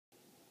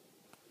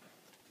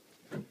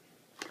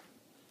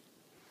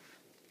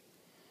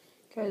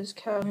Guys,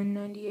 Calvin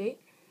 98.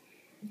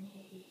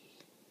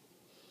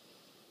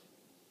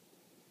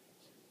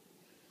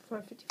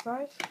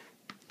 555.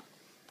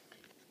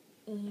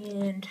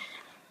 And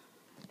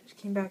just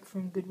came back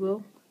from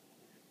Goodwill.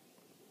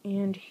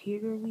 And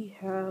here we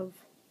have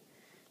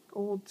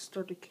old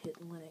starter kit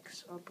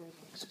Linux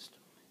operating system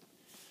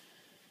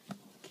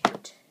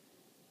kit.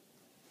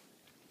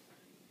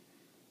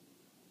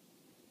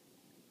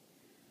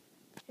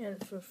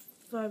 And for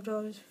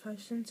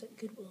 $5.05 at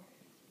Goodwill.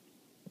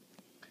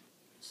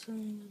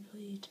 Selling the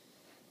plate.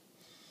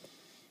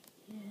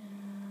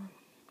 Yeah.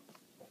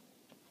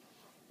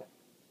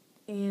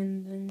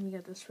 And then we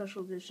got the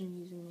special edition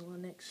using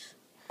Linux.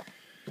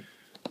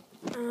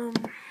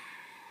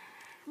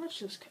 Let's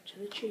just cut to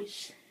the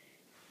chase.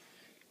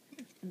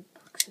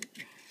 Unbox it.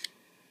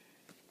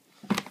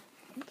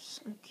 Oops,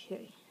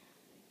 okay.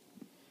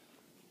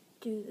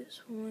 Do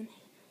this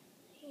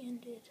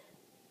one-handed.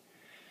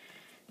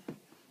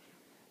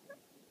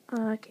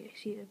 Okay,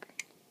 see that.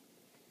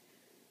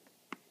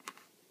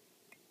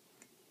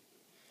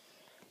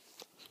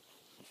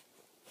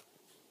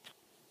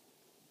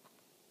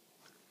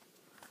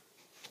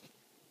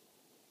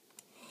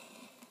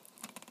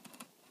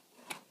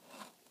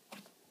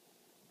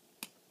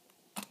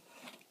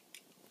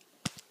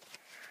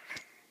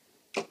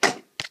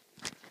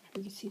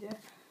 You can see that,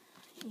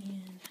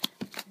 and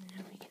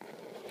now we can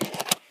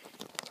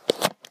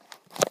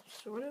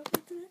sort of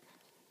open it.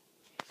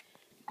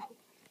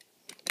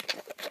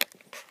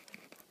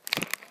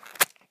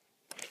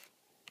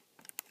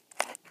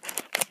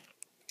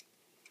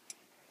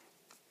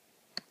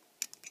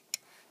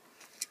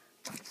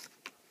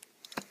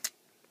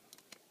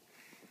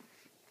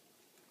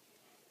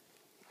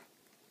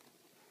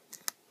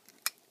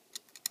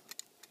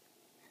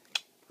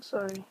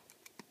 Sorry.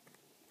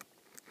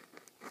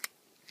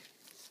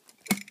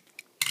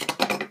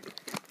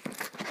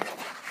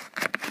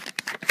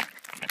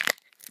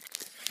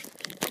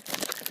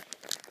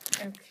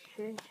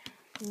 Okay,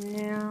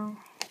 now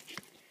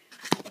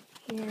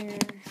here,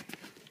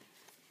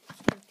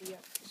 let's empty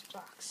out this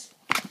box.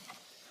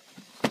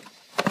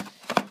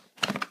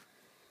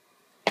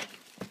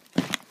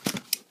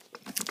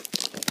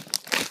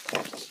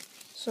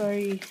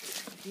 Sorry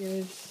if you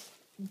guys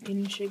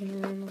been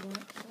shaking around a lot.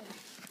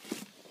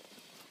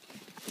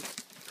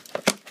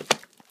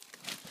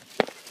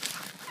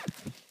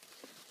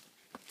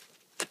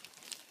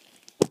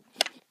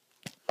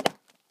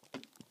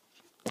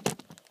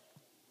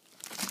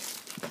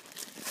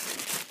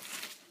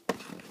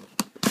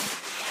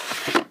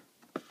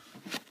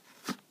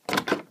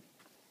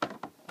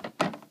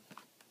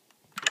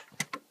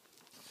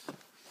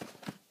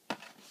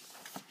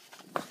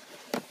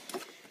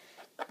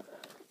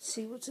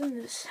 See what's in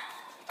this.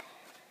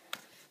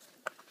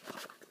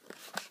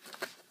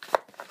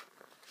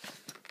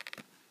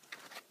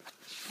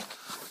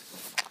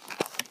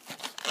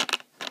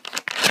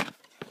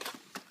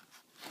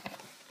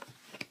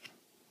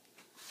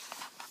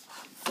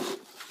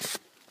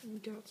 We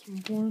got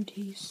some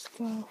warranty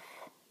stuff.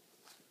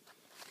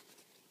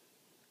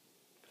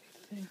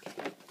 I think.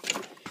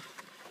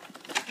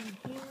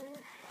 In here.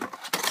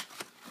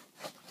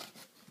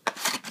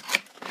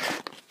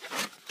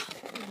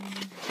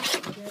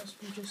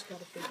 We just got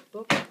a big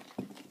book,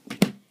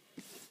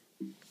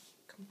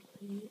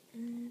 complete,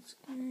 and it's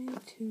going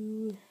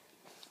to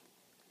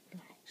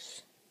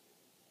Linux.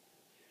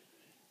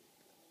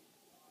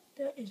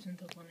 That isn't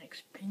the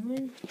Linux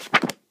Penguin.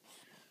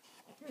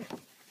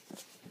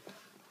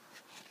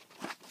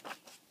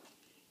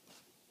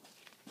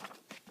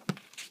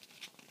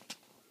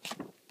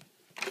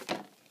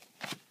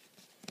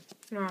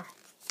 Nah,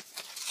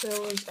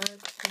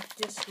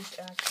 this is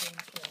actually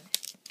important.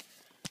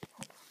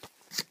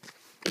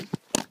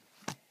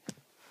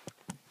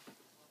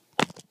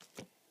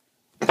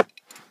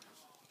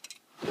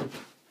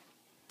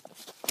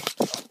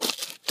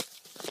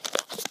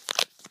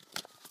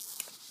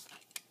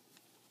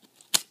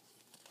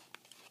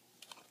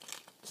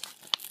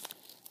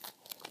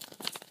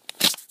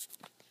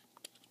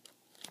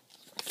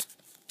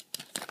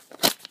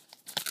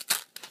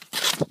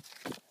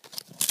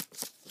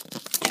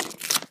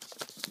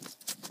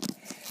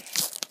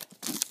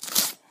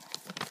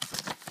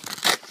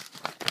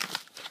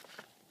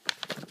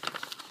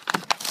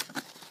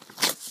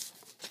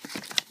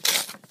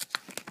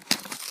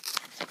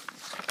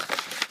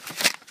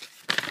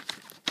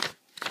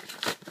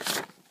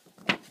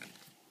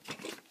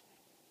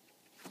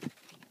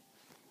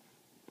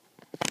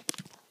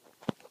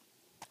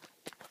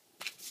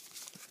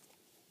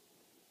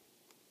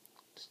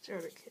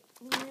 Starter kit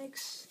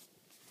Linux.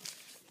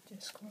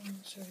 Disk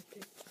one, sorry,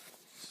 big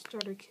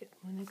starter kit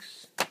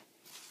Linux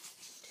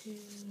 2.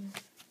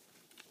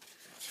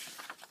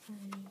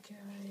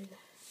 Guide.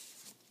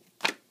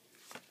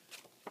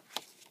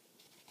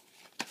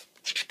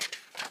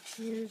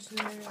 Here's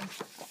their.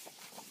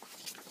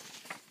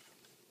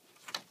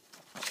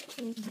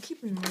 And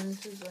keep in mind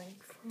this is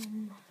like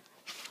from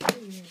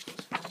 3 years ago.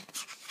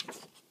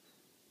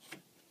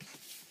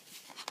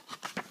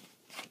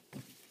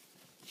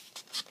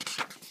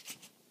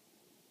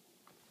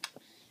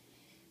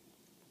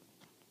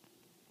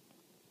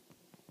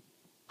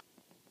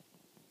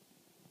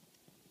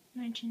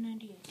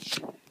 1998.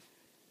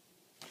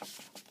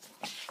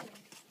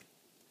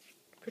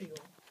 Pretty old.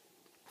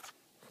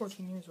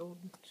 14 years old.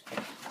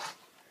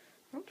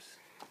 Oops.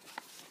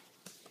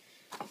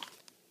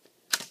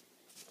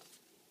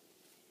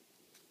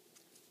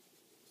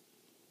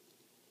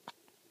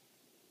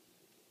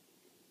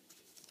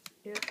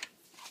 Yep.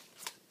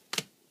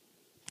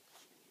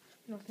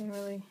 Nothing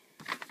really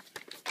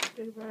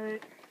good about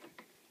it.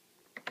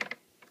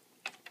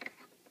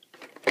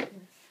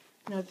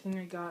 Another thing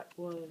I got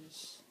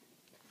was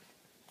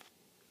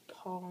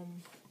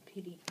Palm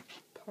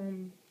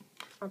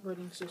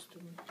operating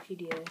system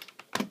PDA.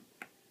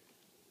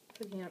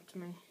 Hooking up to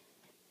my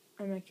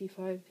iMac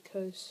G5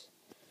 because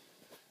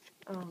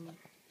my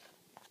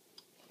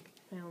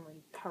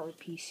only power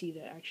PC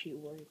that actually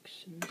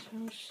works in this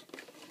house.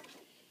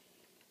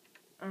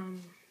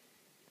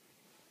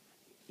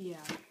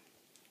 Yeah.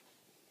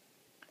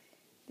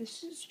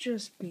 This is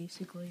just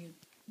basically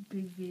a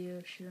big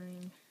video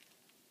showing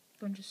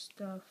a bunch of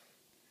stuff.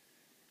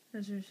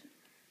 There's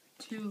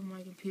two of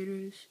my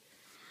computers.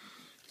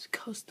 It's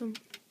custom.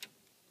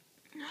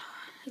 It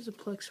has a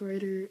Plex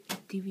writer,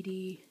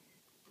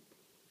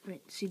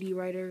 CD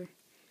writer,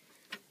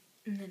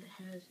 and then it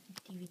has a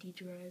DVD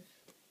drive.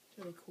 It's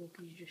really cool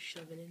because you just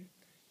shove it in.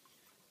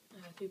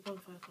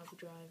 3.5 copy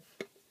drive.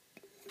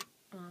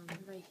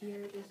 Right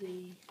here is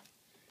a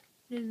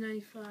Windows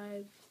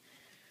 95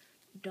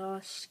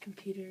 DOS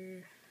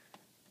computer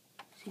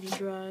CD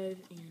drive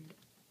and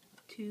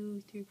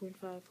two 3.5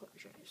 flash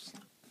drives.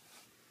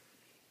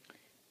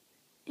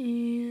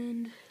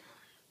 And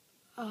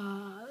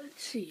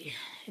let's see,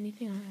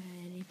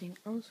 anything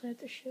else I have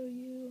to show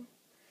you?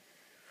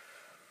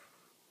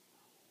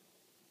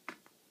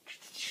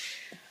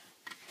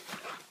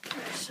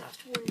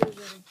 Microsoft Windows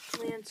at a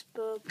glance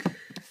book.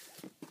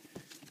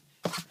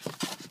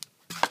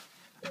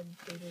 The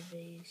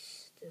database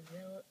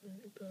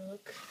development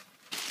book.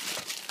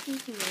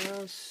 Anything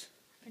else?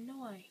 I know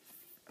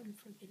I'm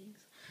forgetting.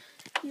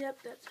 Yep,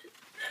 that's it.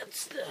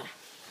 That's the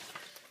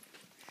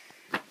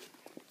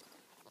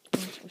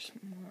Answer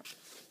Smart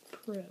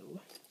Pro.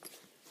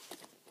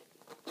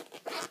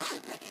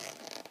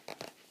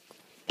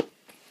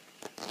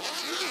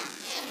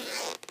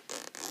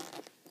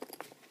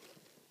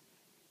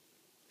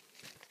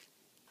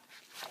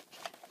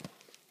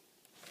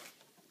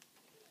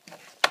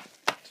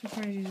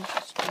 Sometimes you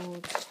just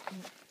old. It's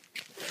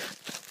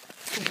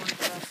the one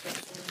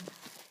processor.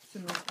 It's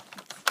the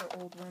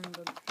old one,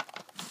 but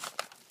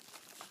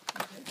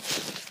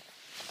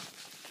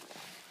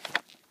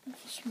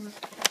smart.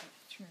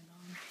 Turn it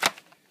on.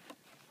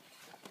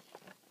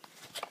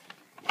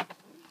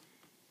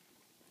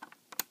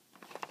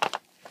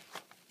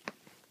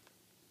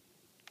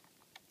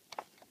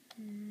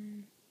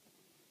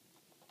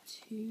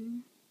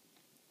 Two,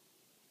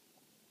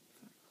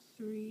 file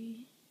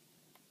 3,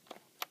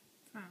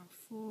 file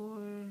 4.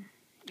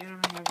 Yeah, I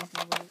don't have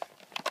anything about it.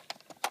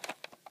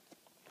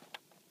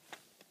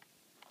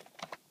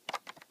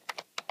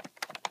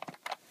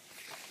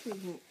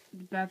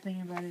 The bad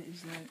thing about it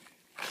is that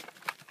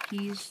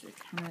keys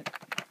are kind of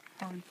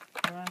hard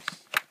to press,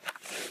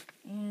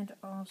 and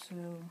also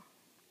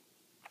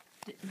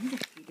the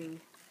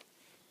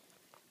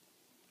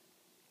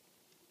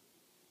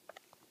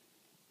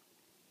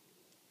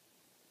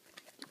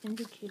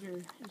indicator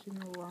is in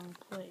the wrong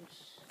place.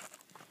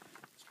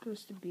 It's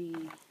supposed to be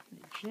the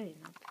J,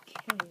 not the K.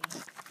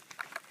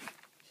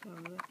 So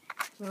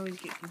I always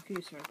get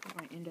confused, so I put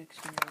my index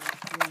finger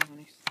right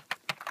next.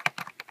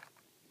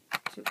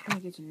 So it kind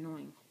of gets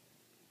annoying.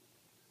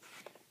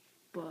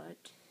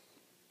 But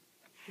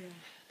yeah.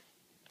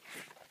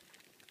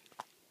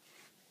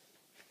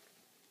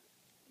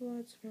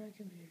 What's my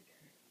computer doing?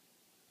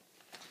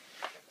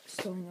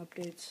 Installing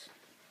updates.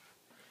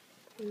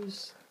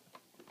 Is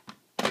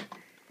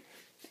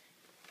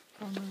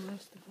on my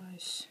last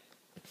device.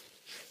 Let's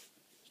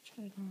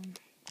try it on.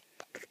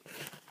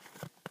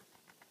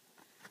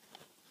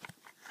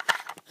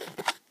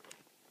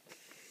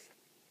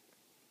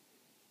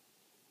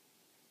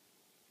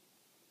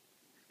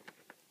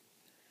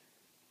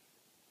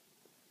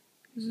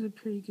 This is a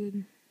pretty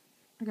good.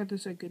 I got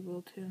this at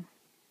Goodwill too.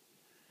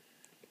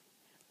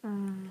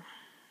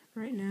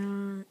 Right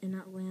now in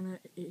Atlanta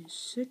it is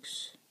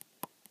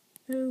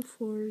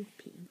 6:04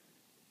 p.m.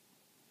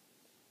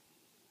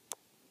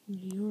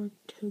 New York,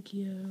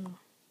 Tokyo,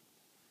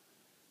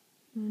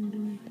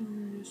 London,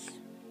 Paris.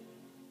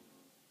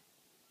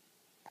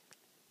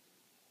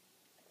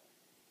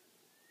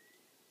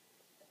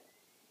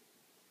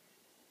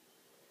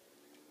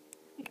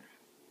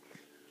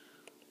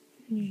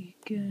 There you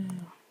go.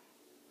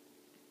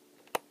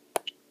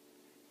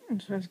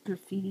 And so has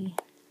graffiti.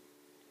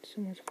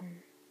 So much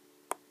fun.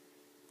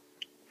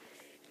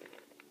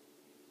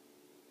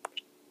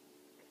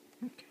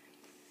 Okay.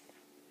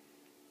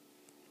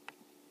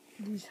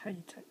 This is how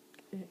you type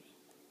A.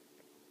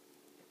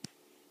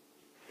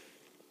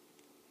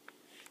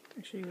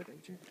 I'll show you what I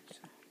drew. So,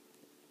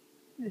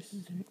 this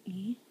is an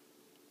E.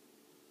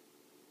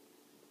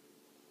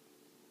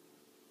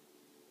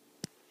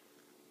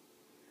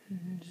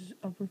 And this is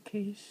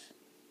uppercase.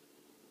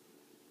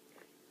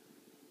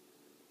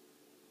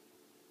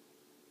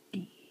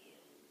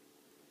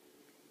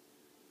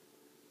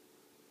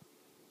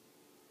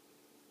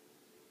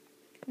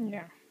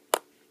 Yeah.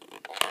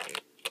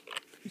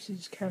 This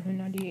is Kevin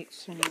 98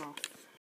 signing off.